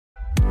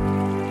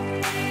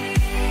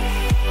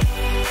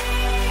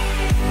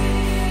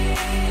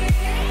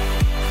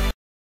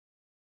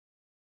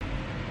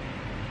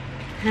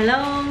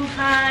Hello,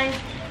 hi.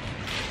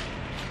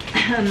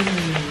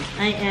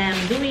 I am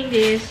doing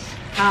this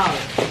house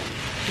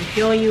to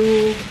show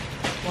you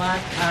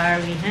what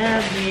we have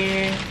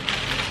here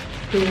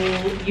to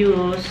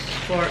use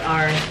for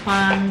our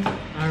fun,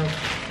 our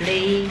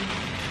play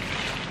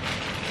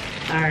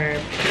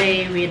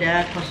with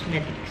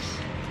cosmetics.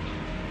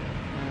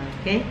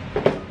 Okay,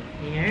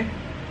 here. Oh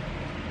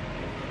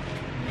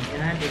my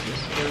God, this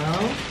is brow.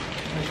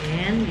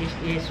 Again, this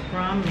is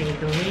from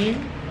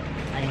Maybelline.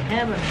 I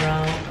have a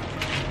brow.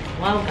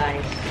 Wow,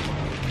 guys.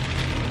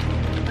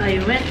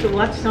 I went to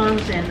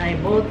Watson's and I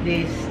bought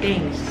these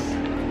things.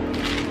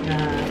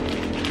 The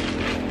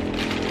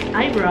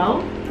eyebrow.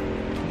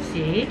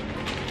 See?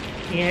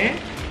 Here.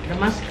 The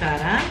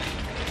mascara.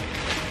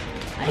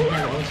 I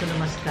have also the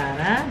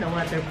mascara. The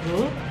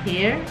waterproof.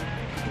 Here.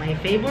 My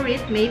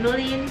favorite,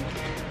 Maybelline.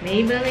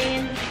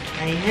 Maybelline.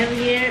 I have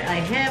here.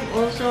 I have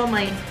also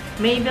my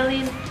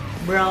Maybelline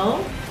brow.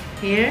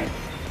 Here.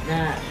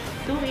 The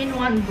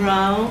 2-in-1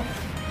 brow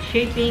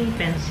shaping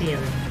pencil.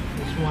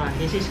 This one.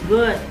 This is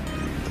good.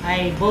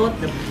 I bought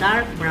the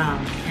dark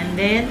brown. And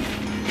then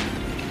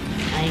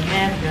I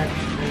have that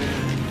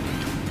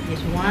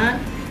this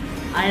one.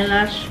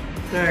 Eyelash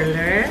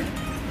curler.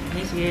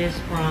 This is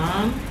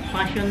from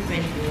Fashion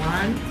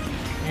 21.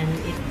 And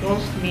it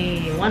cost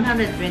me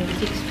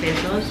 126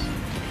 pesos.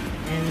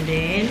 And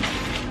then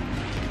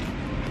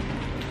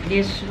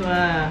this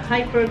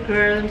hyper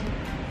curl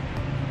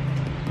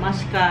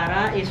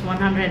mascara is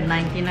 199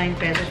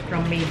 pesos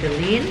from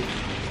Maybelline,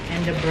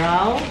 and the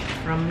brow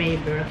from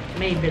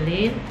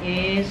Maybelline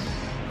is,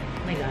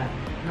 oh my God,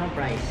 no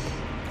price.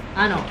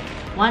 No,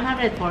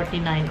 149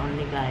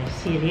 only, guys.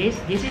 Series,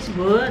 this is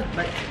good,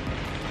 but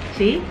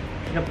see,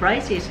 the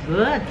price is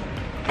good.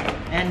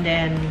 And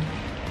then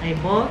I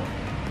bought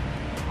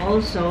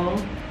also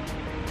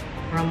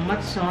from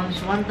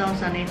Watson's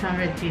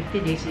 1,850.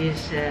 This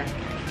is a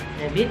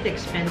bit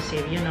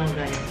expensive, you know,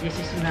 guys. This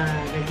is the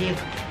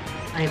gift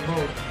I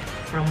bought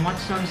from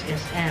Watson's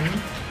SM.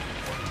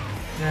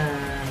 The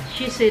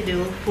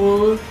Shiseido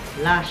Full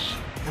Lash,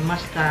 the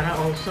mascara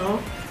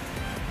also.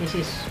 This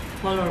is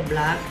color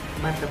black,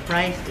 but the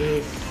price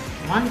is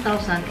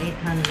 1,850.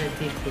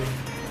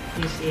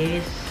 This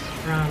is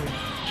from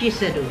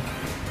Shiseido.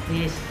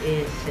 This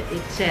is,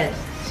 it says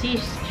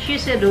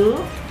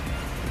Shiseido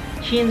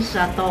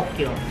Shinsa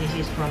Tokyo. This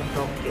is from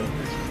Tokyo.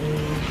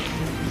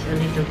 It's a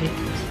little bit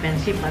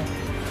expensive, but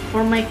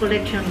for my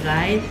collection,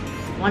 guys,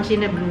 once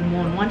in a blue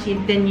moon, once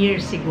in 10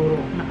 years siguro,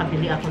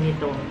 nakabili ako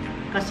nito.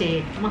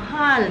 Kasi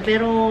mahal,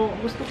 pero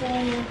gusto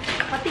kong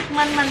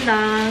patikman man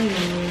lang,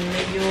 yung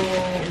medyo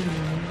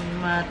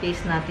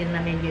ma-taste natin na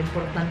medyo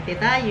importante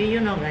tayo,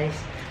 you know, guys.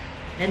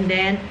 And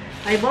then,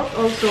 I bought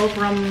also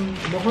from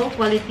Bohol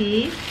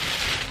Quality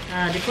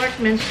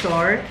department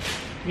store,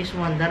 this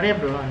one, the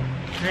Revlon.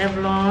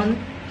 Revlon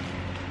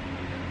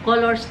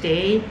Color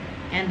Stay,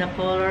 and the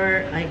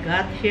color I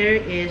got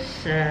here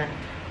is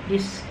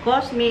this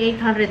cost me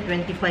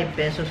 825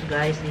 pesos,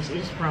 guys. This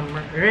is from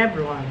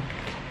Revlon.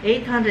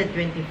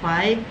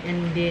 825,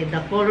 and the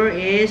color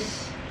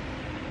is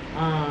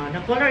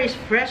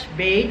fresh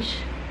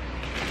beige.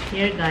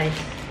 Here, guys,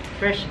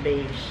 fresh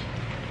beige.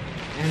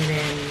 And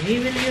then we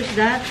will use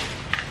that.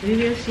 We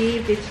will see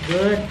if it's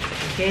good.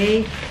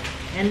 Okay.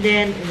 And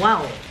then,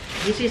 wow,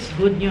 this is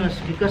good news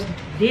because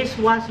this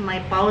was my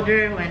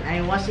powder when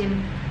I was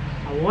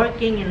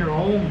working in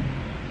Rome.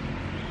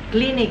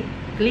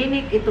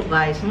 Clinique ito,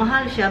 guys.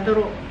 Mahal siya,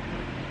 pero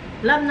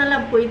love na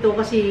love ko ito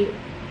kasi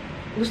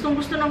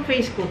gustong-gusto ng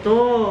face ko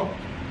to.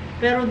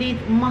 Pero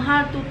dito,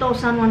 mahal,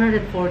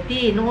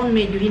 2,140. Noon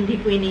medyo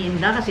hindi ko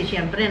iniinda kasi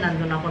syempre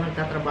nandun ako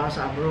nagtatrabaho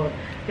sa abroad.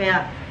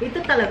 Kaya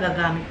ito talaga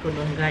gamit ko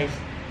nun, guys.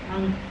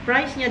 Ang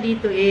price niya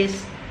dito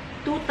is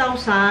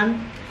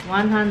 2,140.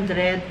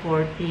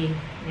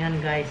 Yan,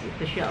 guys.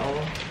 Ito siya, oh.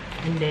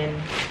 And then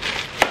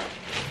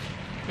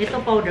ito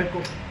powder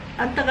ko.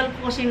 Ang tagal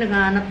ko kasi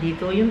naghahanap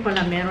dito. Yun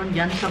pala meron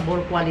dyan sa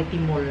Bohol Quality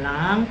Mall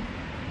lang.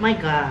 My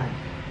God.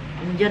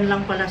 Dyan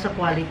lang pala sa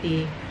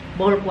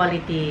Bohol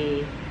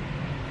Quality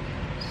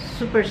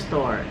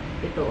Superstore.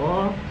 Ito,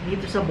 oh.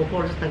 Dito sa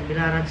Bohol, sa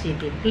Tagbilaran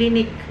City.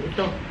 Clinique.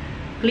 Ito.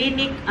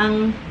 Clinique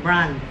ang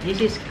brand.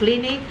 This is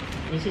Clinique.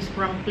 This is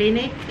from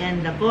Clinique.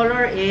 And the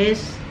color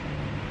is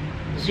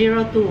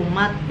 02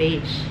 matte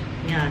beige.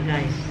 Yeah,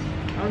 guys.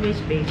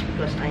 Always beige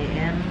because I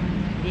am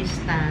this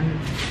tan.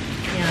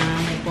 Yeah,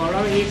 my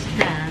color is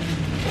tan.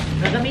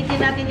 Gagamitin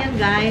natin yan,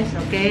 guys.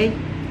 Okay?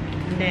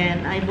 And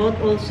then, I bought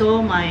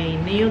also my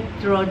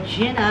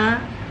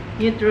Neutrogena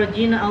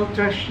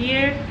Ultra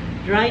Sheer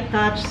Dry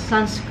Touch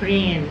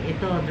Sunscreen.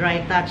 Ito,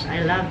 Dry Touch.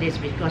 I love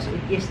this because it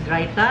is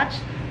dry touch.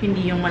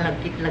 Hindi yung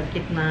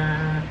malagkit-lagkit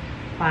na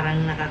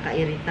parang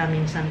nakakairita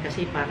minsan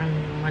kasi parang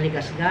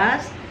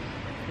maligas-gas.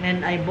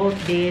 And I bought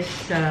this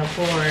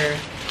for,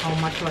 how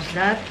much was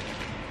that?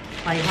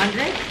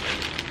 500?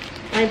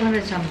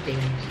 500 something.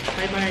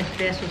 500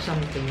 pesos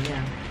something, yeah.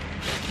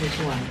 This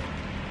one.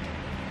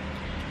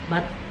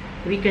 But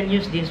we can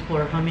use this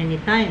for how many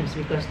times?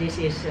 Because this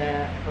is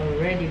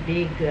already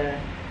big.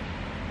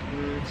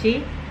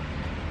 See?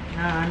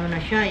 na ano na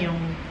siya, yung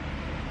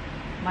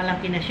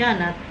malaki na siya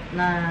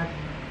na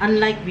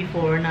unlike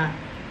before na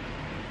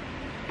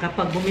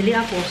kapag bumili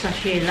ako,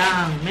 sachet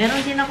lang.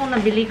 Meron din ako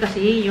nabili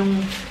kasi yung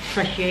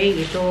sachet.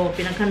 Ito,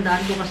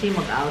 pinaghandaan ko kasi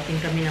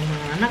mag-outing kami ng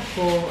mga anak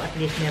ko. At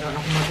least meron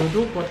akong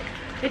madudukot.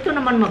 Ito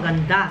naman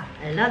maganda.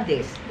 I love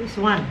this. This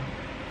one.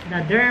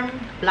 The Derm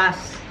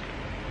Plus.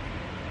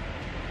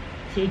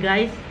 See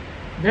guys?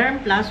 Derm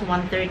Plus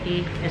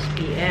 130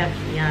 SPF.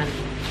 Yan.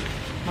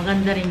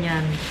 Maganda rin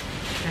yan.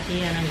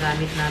 Kasi yan ang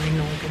gamit namin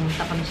nung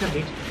pumunta kami sa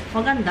beach.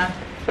 Maganda.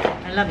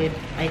 I love it.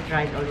 I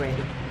tried already.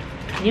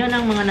 Yun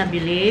ang mga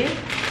nabili.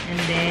 And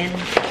then,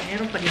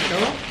 meron pa dito.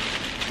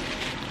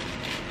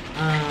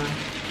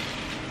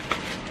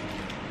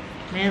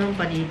 Meron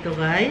pa dito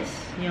guys.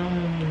 Yung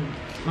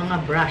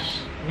mga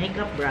brush.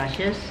 Makeup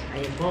brushes.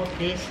 I bought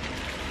this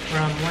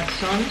from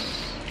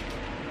Watsons.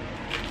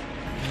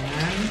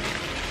 Ayan.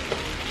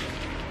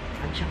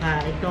 At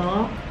saka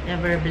ito.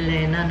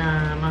 Everbelena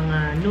na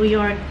mga New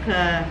York.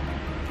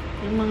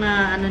 Yung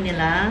mga ano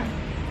nila.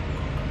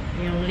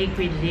 Yung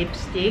liquid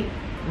lipstick.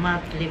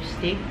 Matte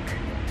lipstick.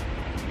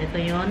 Ito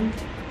yon.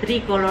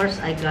 3 colors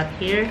I got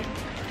here.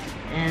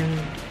 And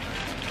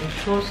it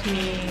cost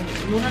me,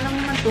 mura lang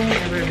naman itong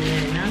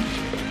Everbelena.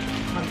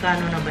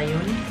 Magkano na ba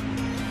yun?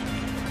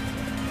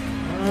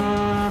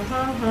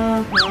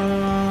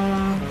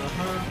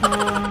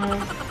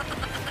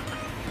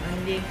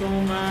 Hindi ko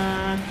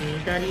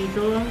makita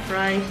dito ang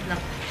price.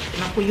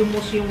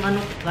 Nakuyumos yung ano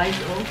guys,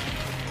 oh.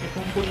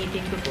 Kung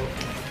punitin ko to.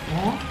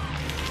 Oh.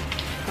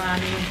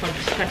 Paano yung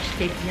pag-scotch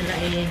tape nila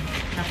eh,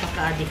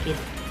 napaka-adikit.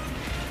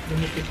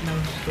 Dumikit ng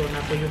gusto,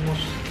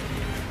 nakuyumos.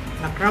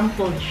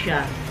 Na-crumpled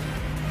siya.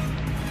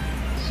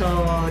 So,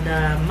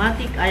 the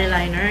matic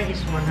eyeliner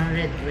is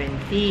 120.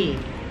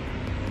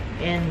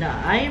 And the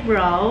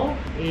eyebrow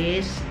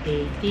is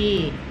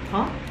 80.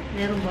 Huh?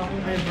 Meron ba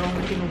akong eyebrow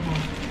na kinuha?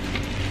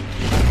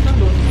 Saan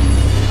doon?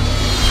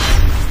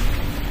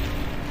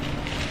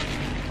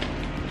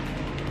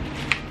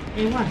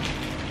 Ewan.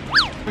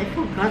 I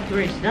forgot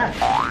where is that.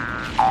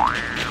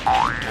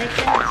 I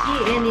cannot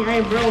see any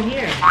eyebrow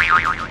here.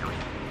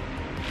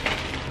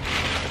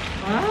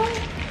 Huh?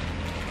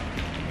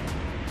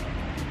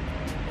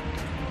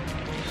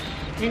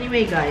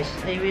 Anyway guys,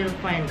 I will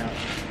find out.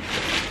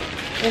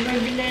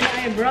 Everbelena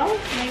eyebrow?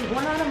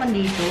 Wala naman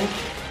dito.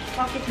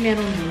 Bakit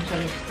meron dun sa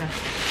lista?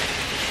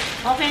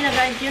 Okay na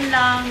guys, yun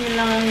lang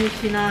ang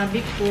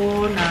sinabi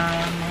ko na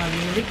mga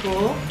binili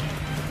ko.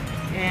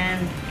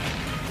 And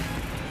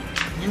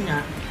yun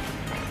nga.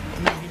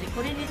 Nabili ko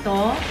rin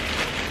ito.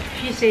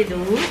 Shiseido.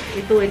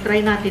 Ito,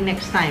 i-try natin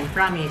next time.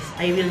 Promise.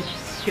 I will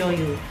show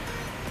you.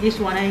 This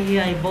one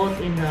I bought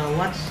in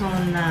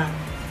Watson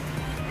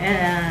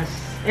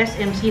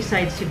SMC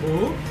side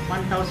Cebu.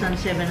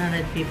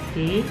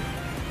 1,750.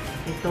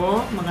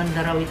 Ito,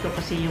 maganda raw ito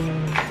kasi yung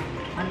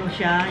ano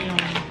siya, yung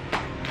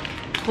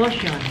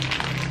cushion.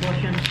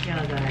 Cushion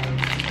siya guys.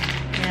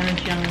 Meron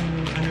siyang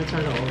ano sa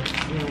loob.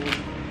 Yung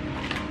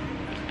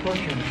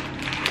cushion.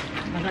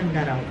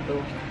 Maganda raw ito.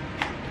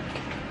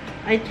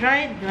 I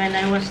tried when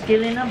I was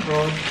still in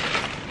abroad.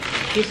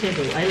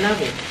 Shiseido. I love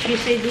it.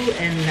 Shiseido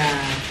and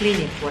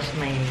Clinique was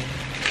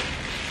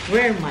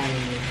were my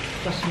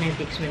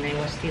cosmetics when I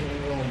was still in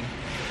Rome.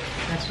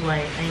 That's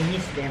why I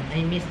miss them.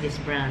 I miss these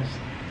brands.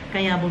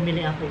 Kaya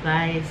bumili ako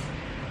guys.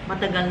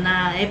 Matagal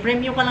na. Eh,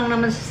 premyo ka lang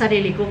naman sa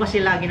sarili ko kasi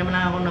lagi naman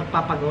ako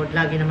nagpapagod.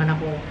 Lagi naman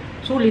ako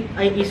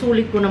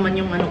isulit ko naman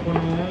yung ano ko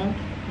no.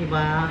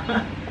 Diba?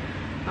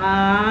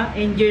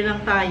 Enjoy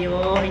lang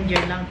tayo.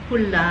 Enjoy lang.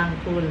 Cool lang.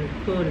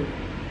 Cool.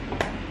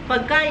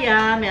 Pag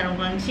kaya, meron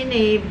kang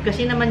sinave.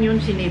 Kasi naman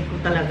yun, sinave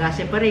ko talaga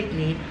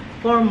separately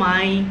for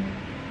my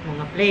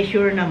mga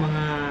pleasure na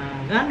mga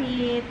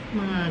gamit,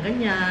 mga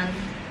ganyan.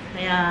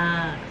 Kaya,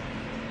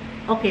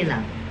 okay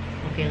lang.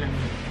 Okay lang.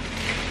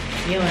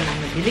 Yun ang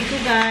nabili ko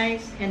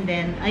guys. And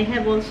then, I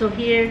have also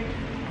here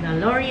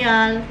the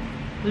L'Oreal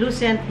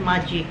Lucent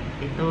Magic.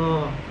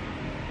 Ito.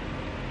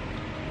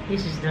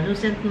 This is the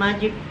Lucent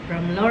Magic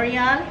from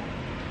L'Oreal.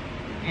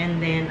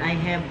 And then, I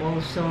have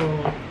also,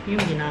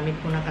 yung ginamit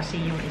ko na kasi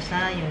yung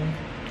isa, yung,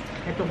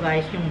 ito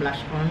guys, yung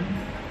blush on.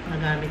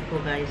 Nagamit ko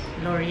guys.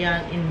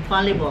 L'Oreal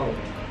Infallible.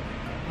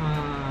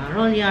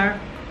 L'Oreal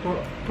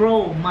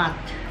Pro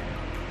Matte.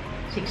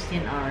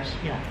 16 hours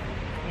siya.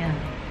 Yan.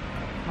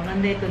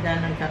 Maganda ito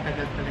dahil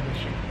nagtatagal talaga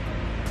siya.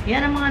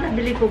 Yan ang mga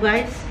nabili ko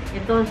guys.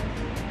 Itong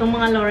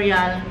mga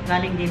L'Oreal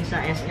galing din sa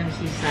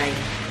SMC side.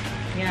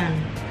 Yan.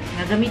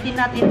 Gagamitin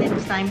natin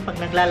next time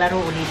pag naglalaro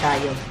ulit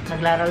tayo.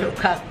 Naglalaro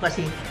ka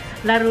kasi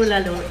laro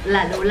rin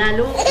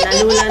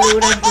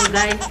po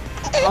guys.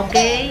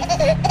 Okay?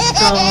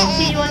 So,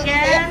 see you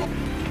again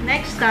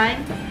next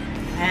time.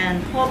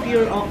 And hope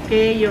you're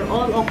okay. You're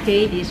all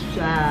okay this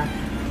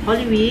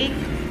Holy Week.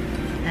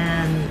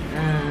 And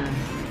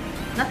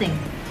nothing.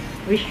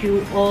 Wish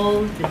you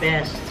all the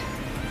best.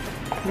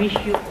 Wish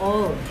you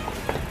all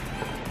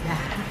the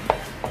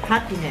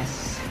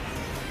happiness.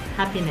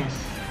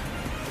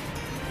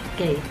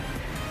 Okay.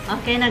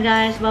 Okay na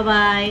guys.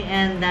 Bye-bye.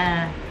 And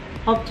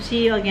hope to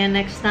see you again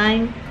next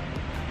time.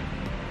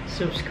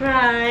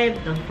 subscribe.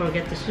 Don't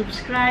forget to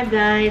subscribe,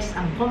 guys.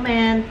 Ang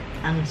comment,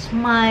 ang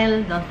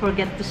smile. Don't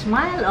forget to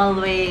smile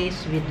always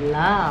with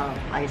love.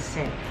 I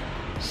said,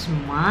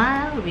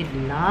 smile with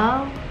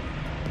love,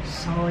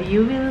 so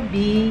you will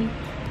be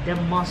the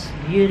most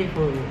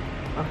beautiful.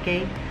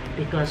 Okay?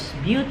 Because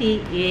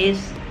beauty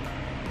is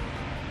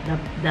the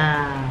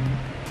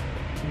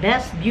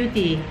best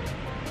beauty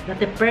that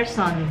a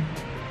person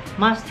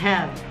must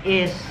have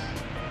is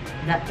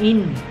the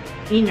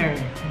inner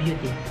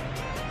beauty.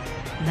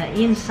 The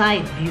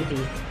inside beauty.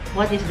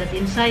 What is that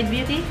inside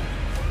beauty?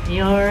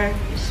 Your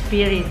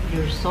spirit,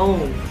 your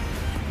soul.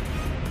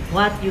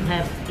 What you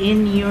have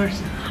in your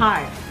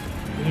heart.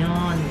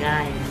 Yun,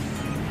 guys.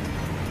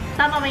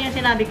 Tama ba yung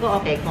sinabi ko?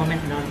 Okay,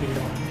 comment down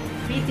below.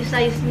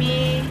 Criticize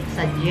me,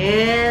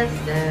 suggest,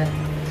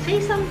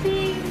 say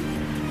something.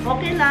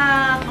 Okay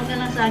lang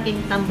sa akin,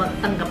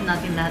 tanggap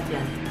natin lahat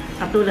yan.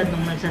 Katulad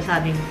nung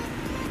nagsasabing,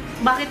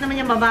 bakit naman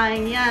yung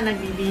babaeng yan,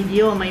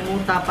 nagbi-video, may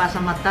muta pa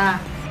sa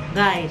mata.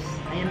 Guys,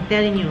 I am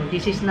telling you,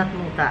 this is not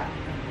muta.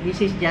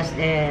 This is just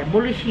a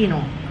bullshino.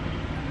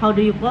 How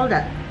do you call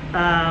that?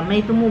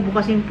 May tumubo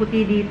kasing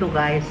puti dito,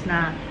 guys,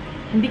 na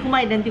hindi ko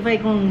ma-identify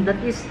kung that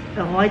is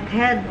a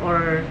whitehead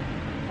or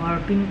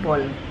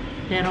pimple.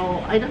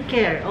 Pero I don't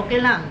care.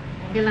 Okay lang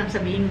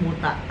sabihin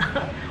muta.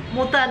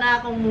 Muta na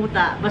akong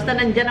muta. Basta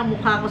nandyan ang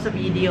mukha ko sa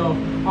video.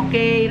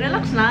 Okay,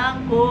 relax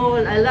lang,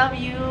 cool. I love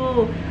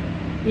you.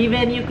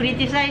 Even you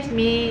criticize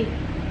me,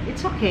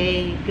 it's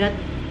okay.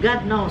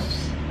 God knows.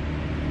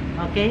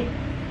 Okay?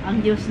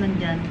 Ang Diyos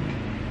nandyan.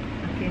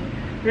 Okay?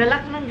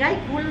 Relax lang, guys.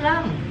 Cool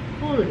lang.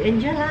 Cool.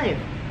 Enjoy life.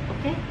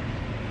 Okay?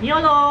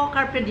 YOLO,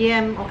 carpe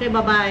diem. Okay,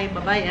 bye-bye.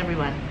 Bye-bye,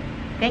 everyone.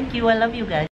 Thank you. I love you, guys.